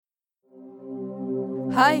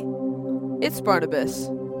Hi, it's Barnabas.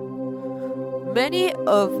 Many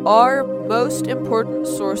of our most important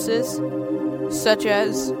sources, such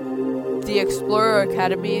as the Explorer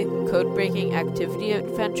Academy Codebreaking Activity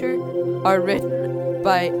Adventure, are written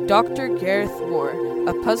by Dr. Gareth Moore,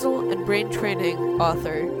 a puzzle and brain training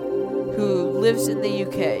author who lives in the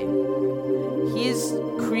UK. He's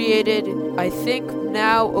created, I think,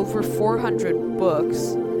 now over 400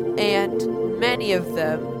 books, and many of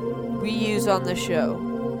them we use on the show.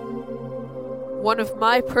 One of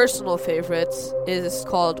my personal favorites is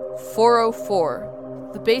called 404.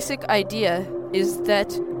 The basic idea is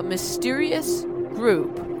that a mysterious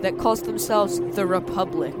group that calls themselves the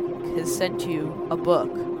Republic has sent you a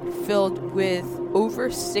book filled with over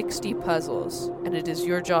 60 puzzles, and it is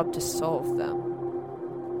your job to solve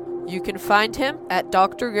them. You can find him at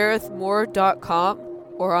drgarethmoore.com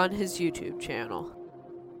or on his YouTube channel.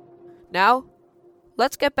 Now,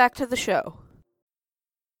 let's get back to the show.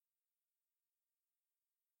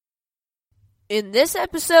 In this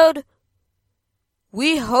episode,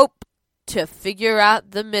 we hope to figure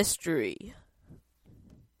out the mystery.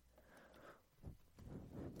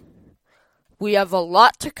 We have a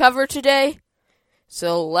lot to cover today,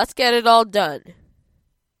 so let's get it all done.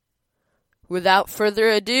 Without further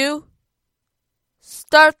ado,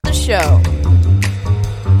 start the show.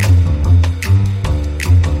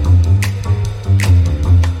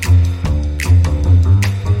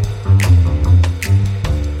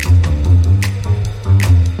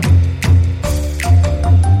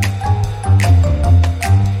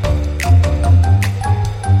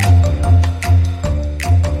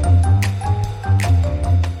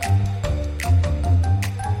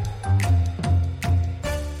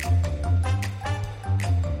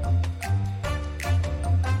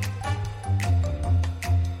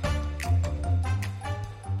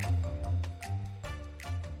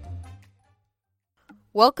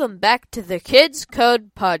 Welcome back to the Kids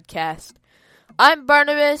Code Podcast. I'm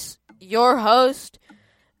Barnabas, your host,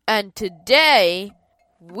 and today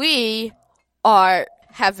we are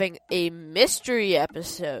having a mystery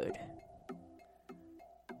episode.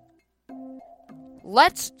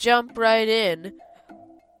 Let's jump right in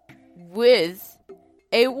with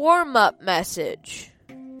a warm-up message.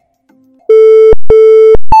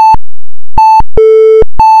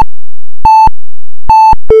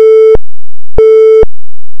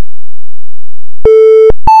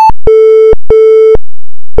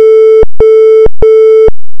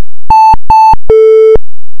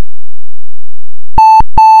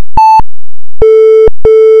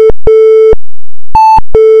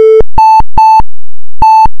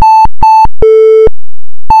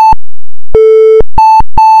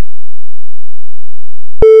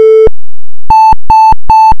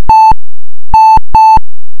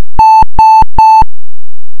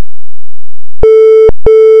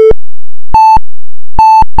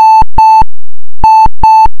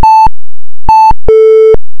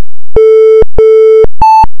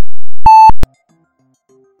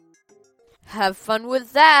 Have fun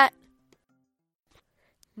with that.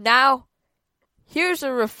 Now, here's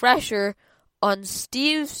a refresher on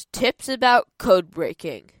Steve's tips about code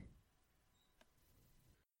breaking.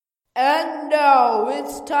 And now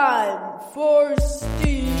it's time for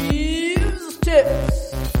Steve's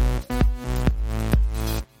tips.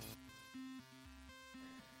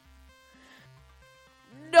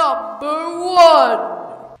 Number 1.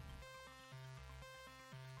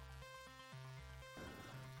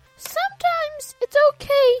 Sometimes it's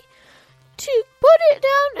okay to put it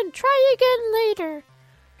down and try again later.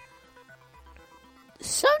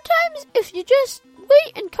 Sometimes if you just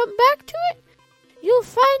wait and come back to it, you'll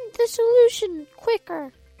find the solution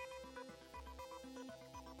quicker.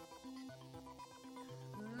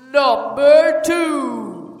 Number 2.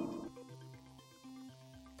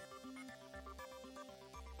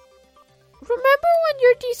 Remember when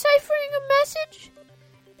you're deciphering a message?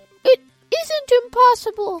 It isn't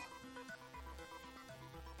impossible.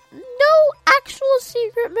 No actual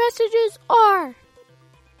secret messages are.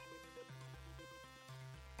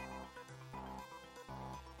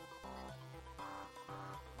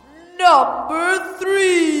 Number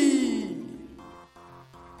 3.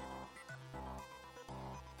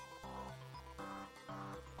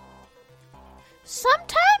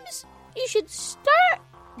 Sometimes you should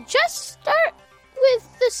just start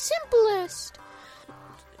with the simplest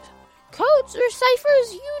codes or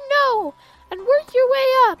ciphers you know and work your way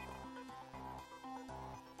up.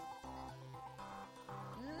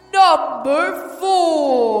 Number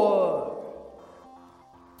 4.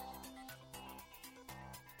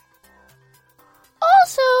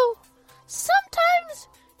 Also, sometimes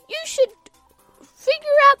you should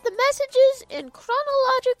figure out out the messages in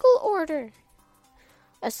chronological order.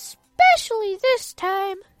 Especially this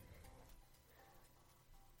time.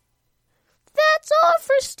 That's all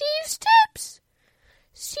for Steve's tips.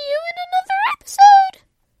 See you in another episode.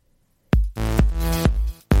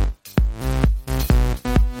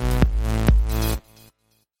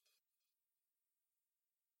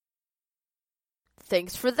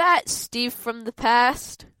 Thanks for that, Steve from the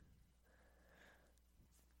past.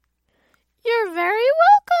 You're very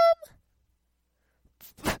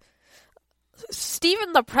welcome. Steve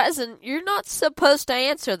in the present, you're not supposed to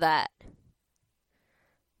answer that.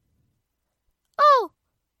 Oh,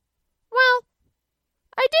 well,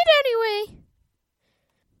 I did anyway.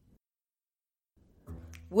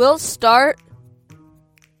 We'll start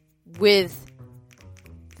with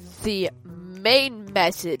the main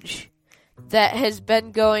message that has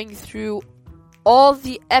been going through all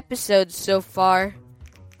the episodes so far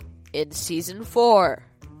in Season 4.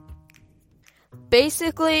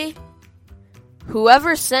 Basically,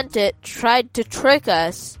 whoever sent it tried to trick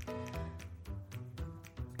us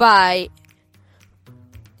by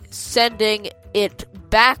sending it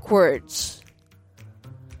backwards.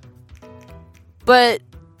 But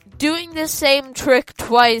doing the same trick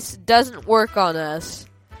twice doesn't work on us,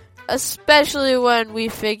 especially when we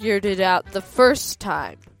figured it out the first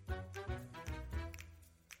time.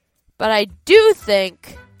 But I do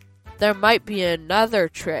think there might be another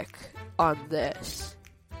trick on this.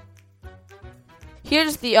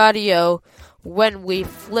 Here's the audio when we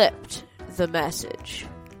flipped the message.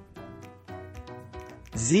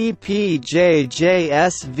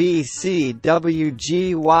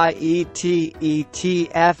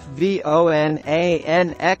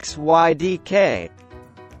 ZPJJSVCWGYETETFVONANXYDK.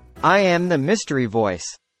 I am the mystery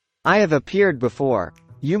voice. I have appeared before.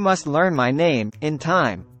 You must learn my name, in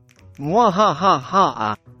time.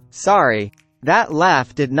 Mwahahaha. Sorry, that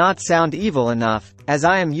laugh did not sound evil enough, as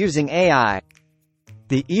I am using AI.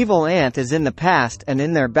 The evil ant is in the past, and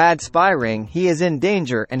in their bad spy ring he is in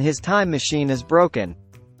danger and his time machine is broken.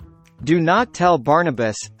 Do not tell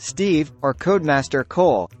Barnabas, Steve, or Codemaster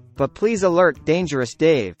Cole, but please alert Dangerous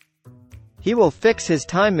Dave. He will fix his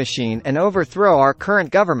time machine and overthrow our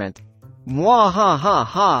current government.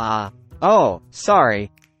 Mwahahaha. Oh,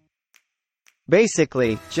 sorry.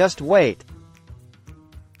 Basically, just wait.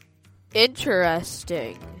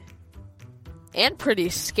 Interesting. And pretty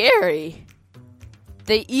scary.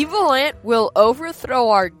 The evil ant will overthrow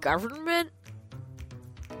our government?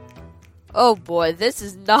 Oh boy, this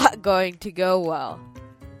is not going to go well.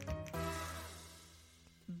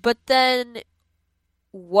 But then,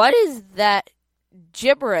 what is that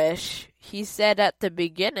gibberish he said at the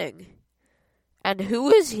beginning? And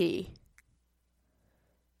who is he?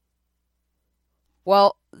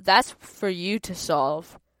 Well, that's for you to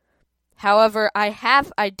solve. However, I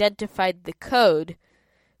have identified the code,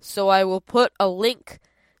 so I will put a link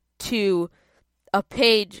to a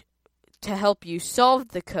page to help you solve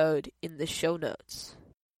the code in the show notes.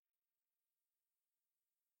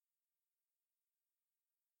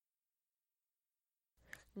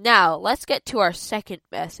 Now, let's get to our second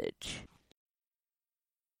message.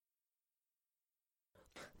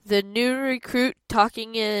 The new recruit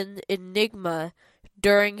talking in Enigma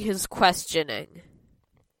during his questioning.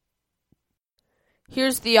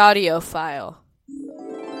 Here's the audio file.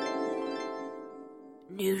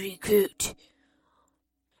 New recruit,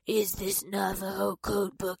 is this Navajo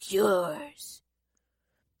codebook yours?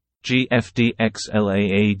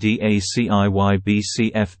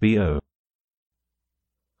 GFDXLAADACIYBCFBO.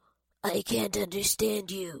 I can't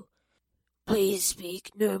understand you. Please speak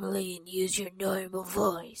normally and use your normal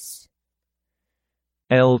voice.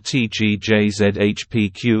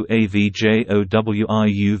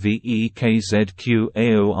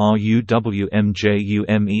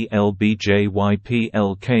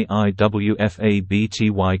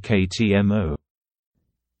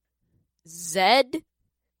 Zed?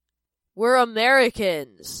 We're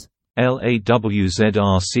Americans.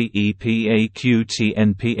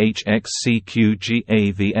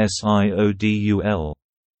 LAWZRCEPAQTNPHXCQGAVSIODUL.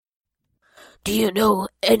 Do you know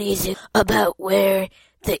anything about where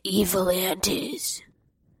the evil ant is?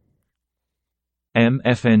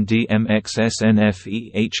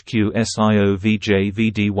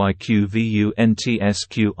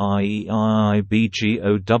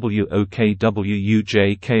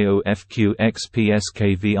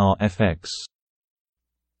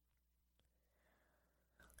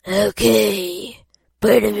 Okay,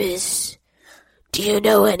 Barnabas, do you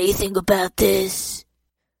know anything about this?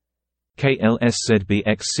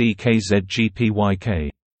 KLSZBXCKZGPYK.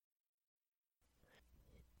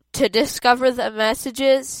 To discover the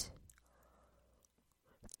messages,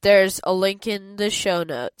 There's a link in the show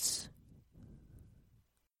notes.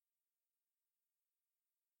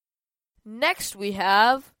 Next we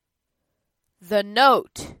have the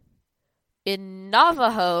note. In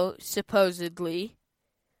Navajo, supposedly,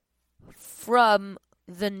 from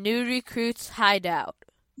the new recruits' hideout.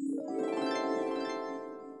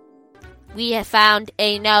 We have found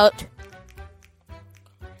a note.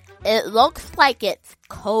 It looks like it's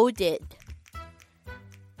coded.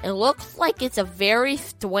 It looks like it's a very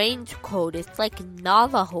strange code. It's like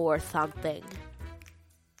Navajo or something.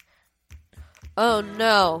 Oh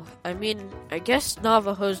no, I guess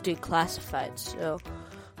Navajo's declassified, so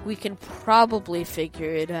we can probably figure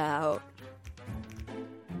it out.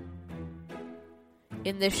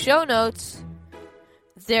 In the show notes,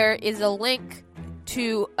 there is a link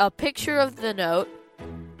to a picture of the note,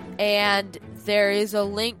 and there is a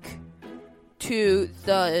link to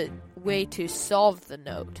the way to solve the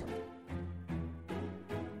note.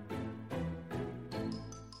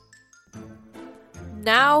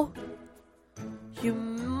 Now, you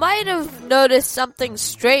might have noticed something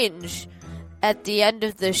strange at the end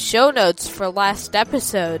of the show notes for last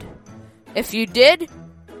episode. If you did,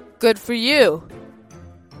 good for you.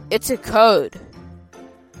 It's a code.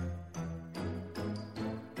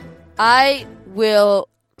 I will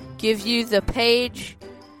give you the page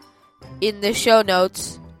in the show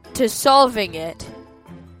notes to solving it.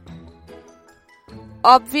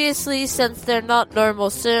 Obviously, since they're not normal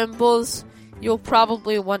symbols, you'll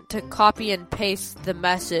probably want to copy and paste the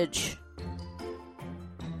message.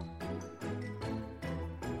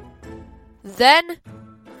 Then,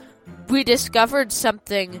 we discovered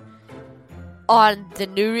something on the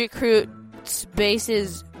new recruit's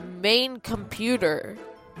base's main computer.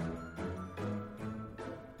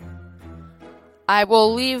 I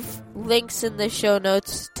will leave links in the show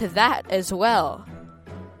notes to that as well.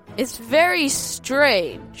 It's very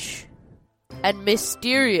strange and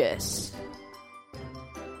mysterious.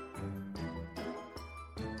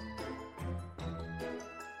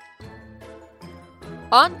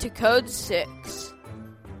 On to Code 6.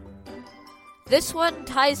 This one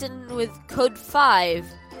ties in with Code 5,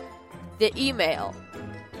 the email.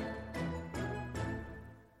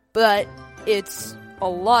 But it's a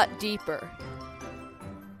lot deeper.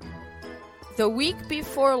 The week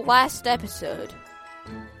before last episode,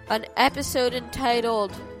 an episode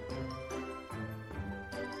entitled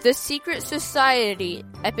The Secret Society,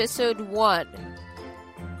 Episode 1,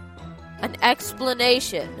 an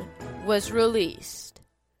explanation was released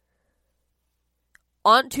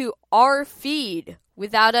onto our feed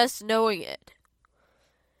without us knowing it.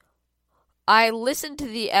 I listened to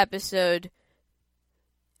the episode,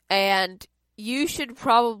 and you should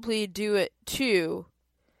probably do it too.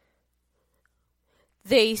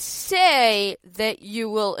 They say that you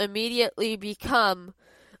will immediately become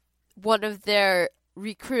one of their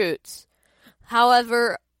recruits.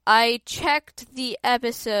 However, I checked the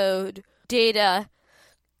episode data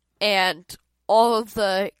and all of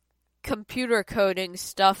the computer coding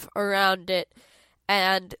stuff around it,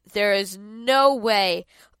 and there is no way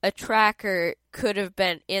a tracker could have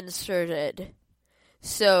been inserted.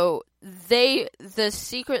 So the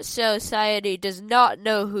Secret Society does not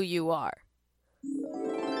know who you are.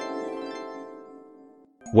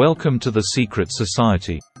 Welcome to the Secret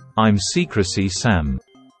Society. I'm Secrecy Sam.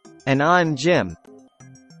 And I'm Jim.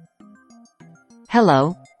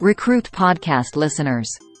 Hello, Recruit Podcast listeners.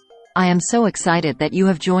 I am so excited that you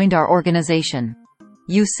have joined our organization.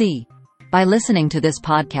 You see, by listening to this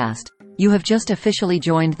podcast, you have just officially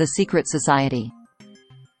joined the Secret Society.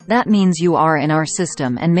 That means you are in our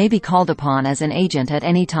system and may be called upon as an agent at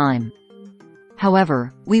any time.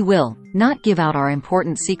 However, we will not give out our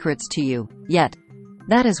important secrets to you, yet.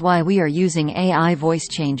 That is why we are using AI voice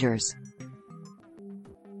changers.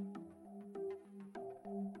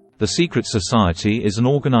 The Secret Society is an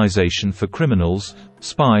organization for criminals,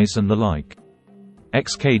 spies and the like.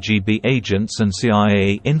 Ex-KGB agents and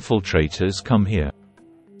CIA infiltrators come here.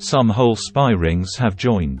 Some whole spy rings have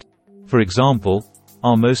joined. For example,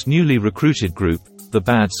 our most newly recruited group, the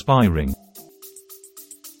Bad Spy Ring.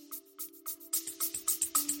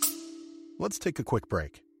 Let's take a quick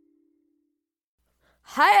break.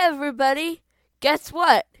 Hi everybody! Guess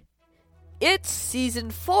what? It's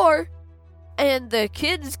Season 4, and the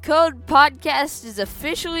Kids Code podcast is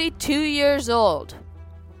officially 2 years old.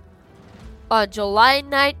 On July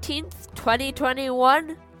 19th,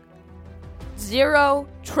 2021, Zero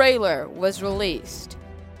trailer was released.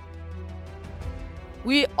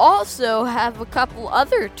 We also have a couple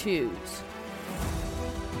other twos.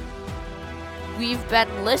 We've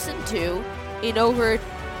been listened to in over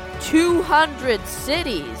 200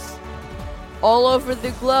 cities. all over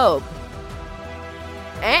the globe.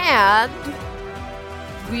 And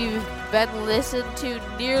we've been listened to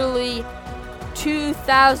nearly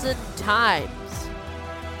 2,000 times.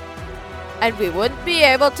 And we wouldn't be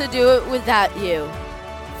able to do it without you.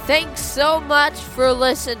 Thanks so much for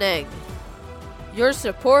listening. Your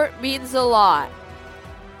support means a lot.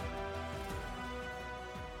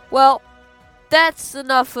 Well, that's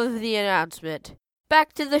enough of the announcement.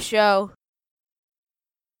 Back to the show.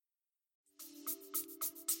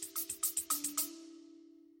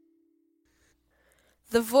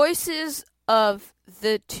 The voices of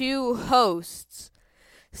the two hosts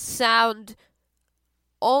sound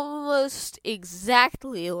almost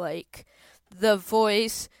exactly like the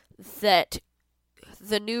voice that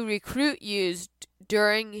the new recruit used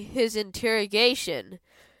during his interrogation,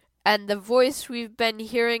 and the voice we've been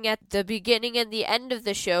hearing at the beginning and the end of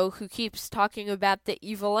the show who keeps talking about the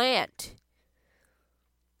evil ant.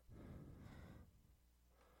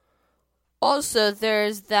 Also,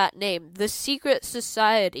 there's that name, the Secret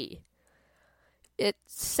Society. It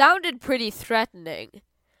sounded pretty threatening,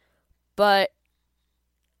 but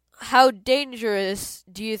how dangerous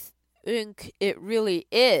do you think it really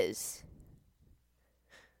is?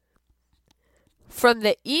 From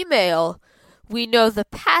the email, we know the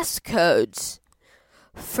passcodes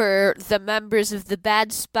for the members of the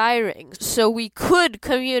Bad Spy Ring, so we could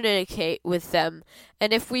communicate with them,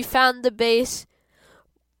 and if we found the base,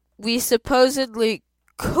 we supposedly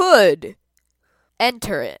could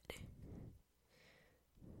enter it.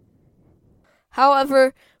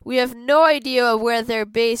 However, we have no idea where their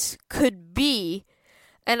base could be,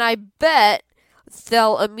 and I bet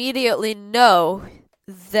they'll immediately know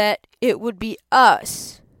that it would be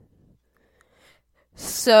us.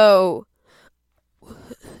 So,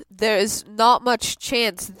 there's not much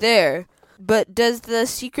chance there. But does the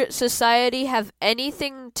Secret Society have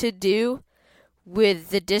anything to do with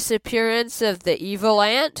the disappearance of the evil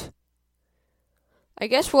ant? I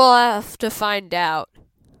guess we'll have to find out.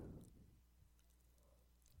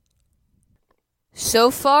 So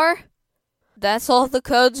far, that's all the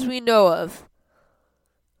codes we know of.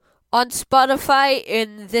 On Spotify,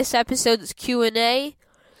 in this episode's Q&A,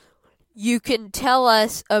 you can tell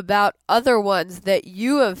us about other ones that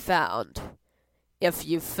you have found, if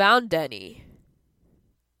you've found any.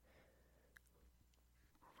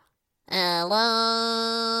 Hello,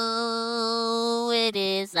 it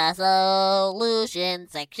is the solution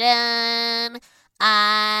section.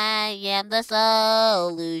 I am the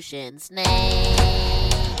solution snake.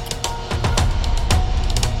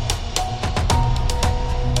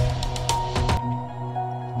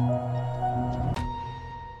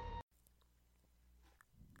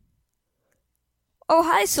 Oh,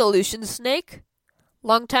 hi, Solution Snake.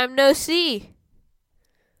 Long time no see.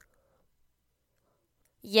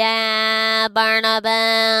 Yeah, Barnabas.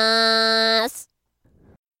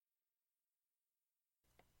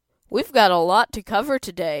 We've got a lot to cover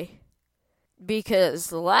today, because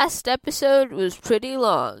the last episode was pretty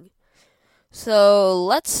long. So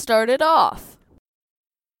let's start it off.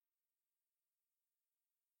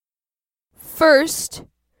 First,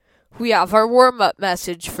 we have our warm-up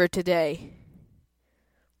message for today.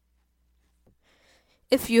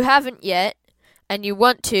 If you haven't yet, and you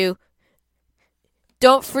want to,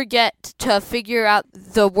 don't forget to figure out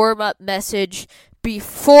the warm-up message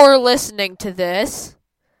before listening to this.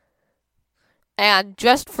 And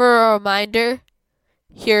just for a reminder,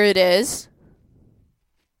 here it is.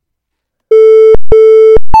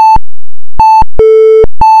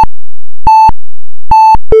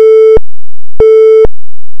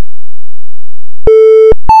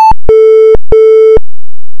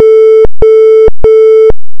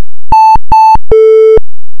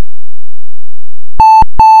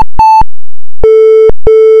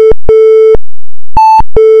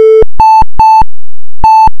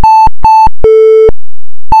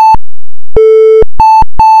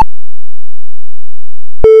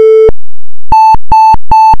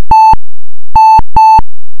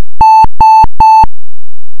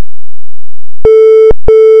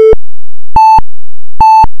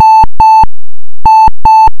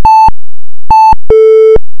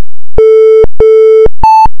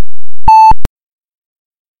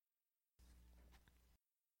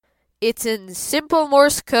 It's in simple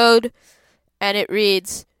Morse code, and it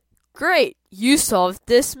reads, "Great, you solved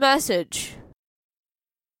this message."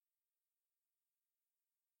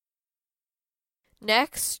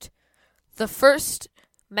 Next, the first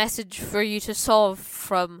message for you to solve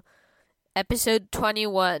from episode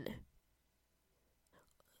 21.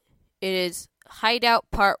 It is Hideout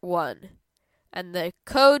Part 1, and the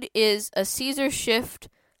code is a Caesar shift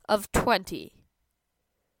of 20.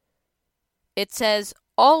 It says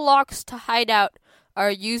all locks to Hideout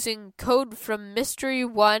are using code from Mystery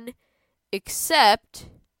 1 except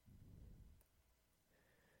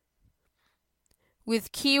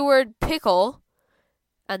with keyword pickle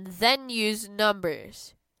and then use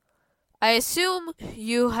numbers. I assume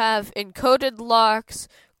you have encoded locks,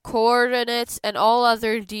 coordinates, and all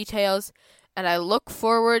other details, and I look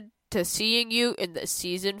forward to seeing you in the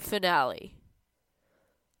season finale.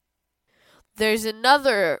 There's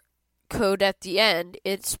another code at the end.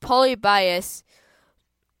 It's polybias,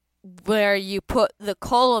 where you put the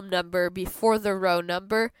column number before the row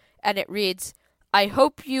number, and it reads, I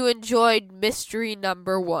hope you enjoyed mystery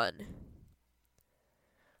number 1.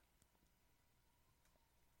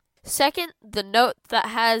 Second, the note that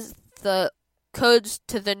has the codes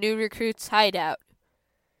to the new recruit's hideout.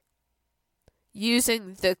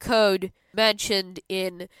 Using the code mentioned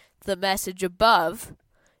in the message above,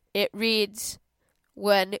 it reads,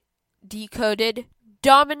 when decoded,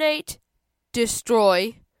 dominate,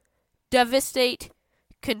 destroy, devastate,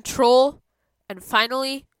 control, and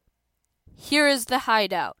finally, here is the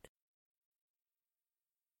hideout.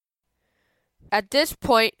 At this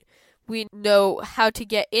point, we know how to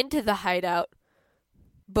get into the hideout,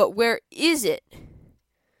 but where is it?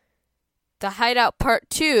 The hideout part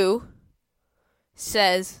 2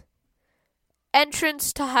 says,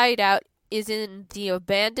 entrance to hideout is in the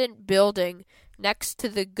abandoned building next to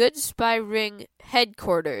the Good Spy Ring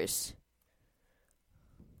headquarters.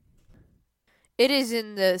 It is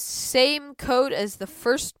in the same code as the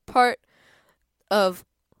first part of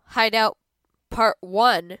Hideout Part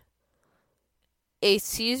 1, a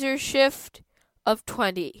Caesar shift of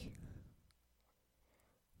 20.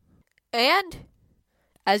 And,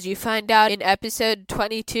 as you find out in episode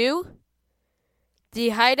 22, the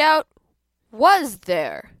hideout was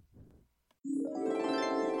there.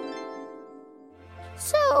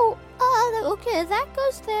 So, okay, that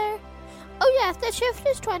goes there. Oh yeah, the shift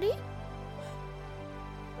is 20.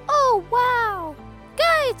 Oh, wow.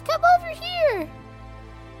 Guys, come over here.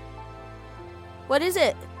 What is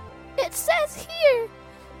it? It says here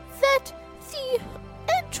that the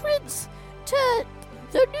entrance to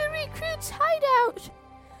the new recruit's hideout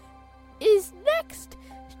is next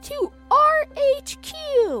to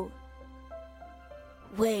RHQ.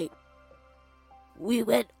 Wait, we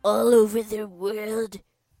went all over the world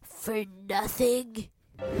for nothing?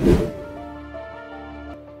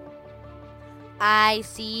 I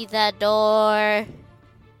see the door.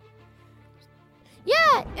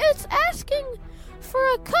 Yeah, it's asking for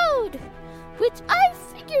a code, which I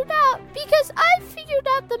figured out because I figured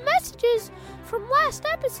out the messages from last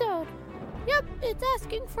episode. Yep, it's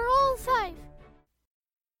asking for all 5.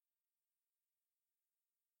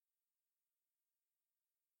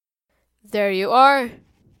 There you are.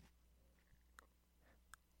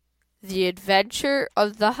 The adventure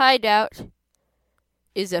of the hideout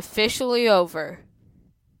is officially over.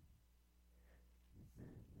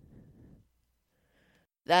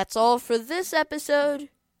 That's all for this episode.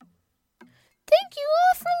 Thank you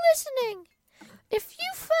all for listening. If you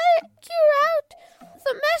figure out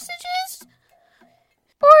the messages,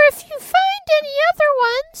 or if you find any other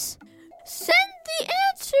ones, send the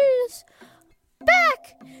answers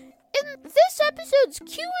back in this episode's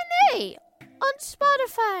Q&A on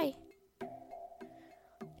Spotify.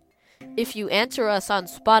 If you answer us on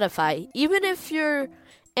Spotify, even if your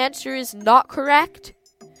answer is not correct,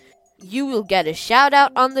 you will get a shout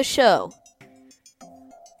out on the show.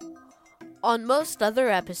 On most other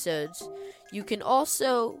episodes, you can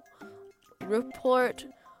also report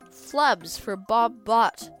flubs for Bob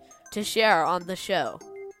Bot to share on the show.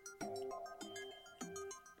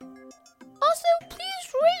 Also,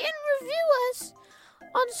 please rate and review us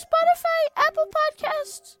on Spotify, Apple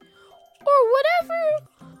Podcasts, or whatever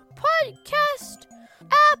podcast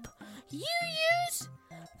app you use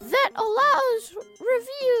that allows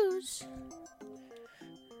reviews.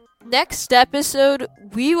 Next episode,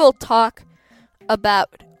 we will talk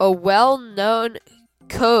about a well-known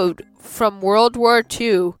code from World War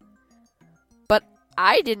II, but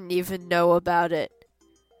I didn't even know about it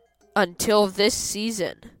until this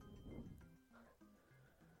season.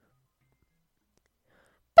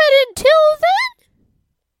 But until then,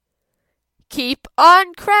 keep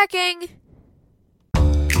on cracking!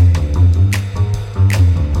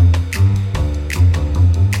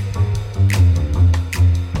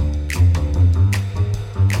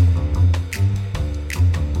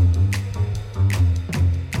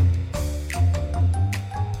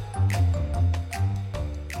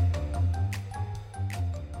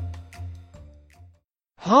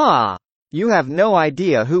 Ha! You have no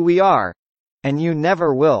idea who we are. And you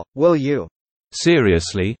never will you?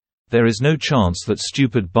 Seriously? There is no chance that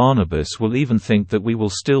stupid Barnabas will even think that we will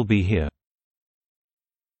still be here.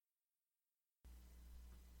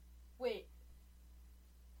 Wait.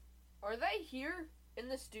 Are they here in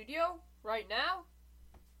the studio right now?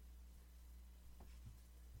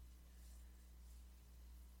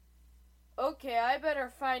 Okay, I better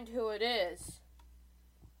find who it is.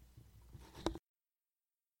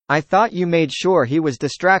 I thought you made sure he was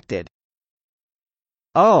distracted.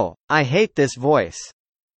 Oh, I hate this voice.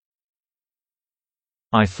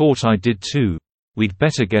 I thought I did too. We'd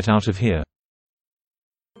better get out of here.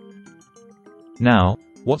 Now,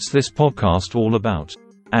 what's this podcast all about?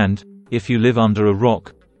 And, if you live under a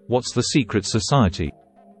rock, what's the secret society?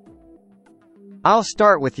 I'll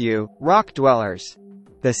start with you, rock dwellers.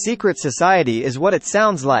 The secret society is what it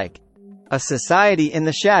sounds like. A society in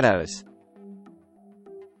the shadows.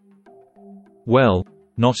 Well,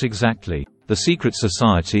 not exactly. The secret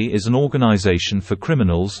society is an organization for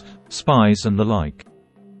criminals, spies and the like.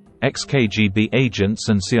 Ex-KGB agents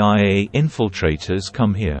and CIA infiltrators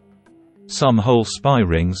come here. Some whole spy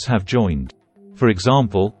rings have joined. For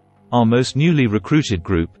example, our most newly recruited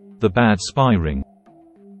group, the Bad Spy Ring.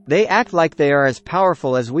 They act like they are as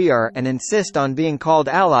powerful as we are and insist on being called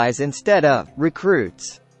allies instead of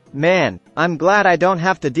recruits. Man, I'm glad I don't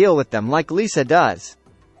have to deal with them like Lisa does.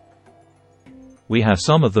 We have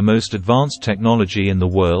some of the most advanced technology in the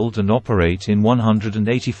world and operate in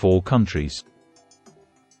 184 countries.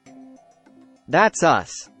 That's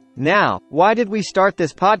us. Now, why did we start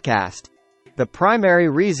this podcast? The primary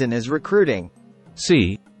reason is recruiting.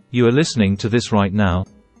 See, you are listening to this right now,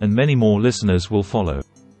 and many more listeners will follow.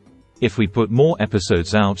 If we put more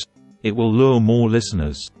episodes out, it will lure more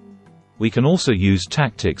listeners. We can also use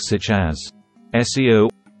tactics such as SEO.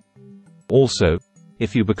 Also,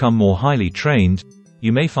 if you become more highly trained,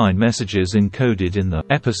 you may find messages encoded in the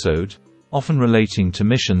episode, often relating to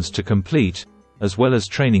missions to complete, as well as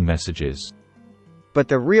training messages. But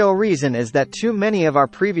the real reason is that too many of our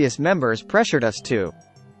previous members pressured us to.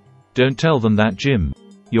 Don't tell them that, Jim.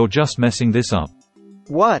 You're just messing this up.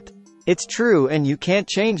 What? It's true and you can't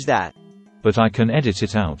change that. But I can edit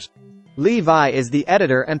it out. Levi is the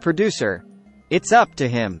editor and producer. It's up to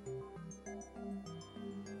him.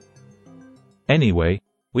 Anyway,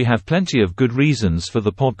 we have plenty of good reasons for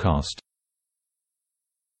the podcast.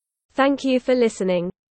 Thank you for listening.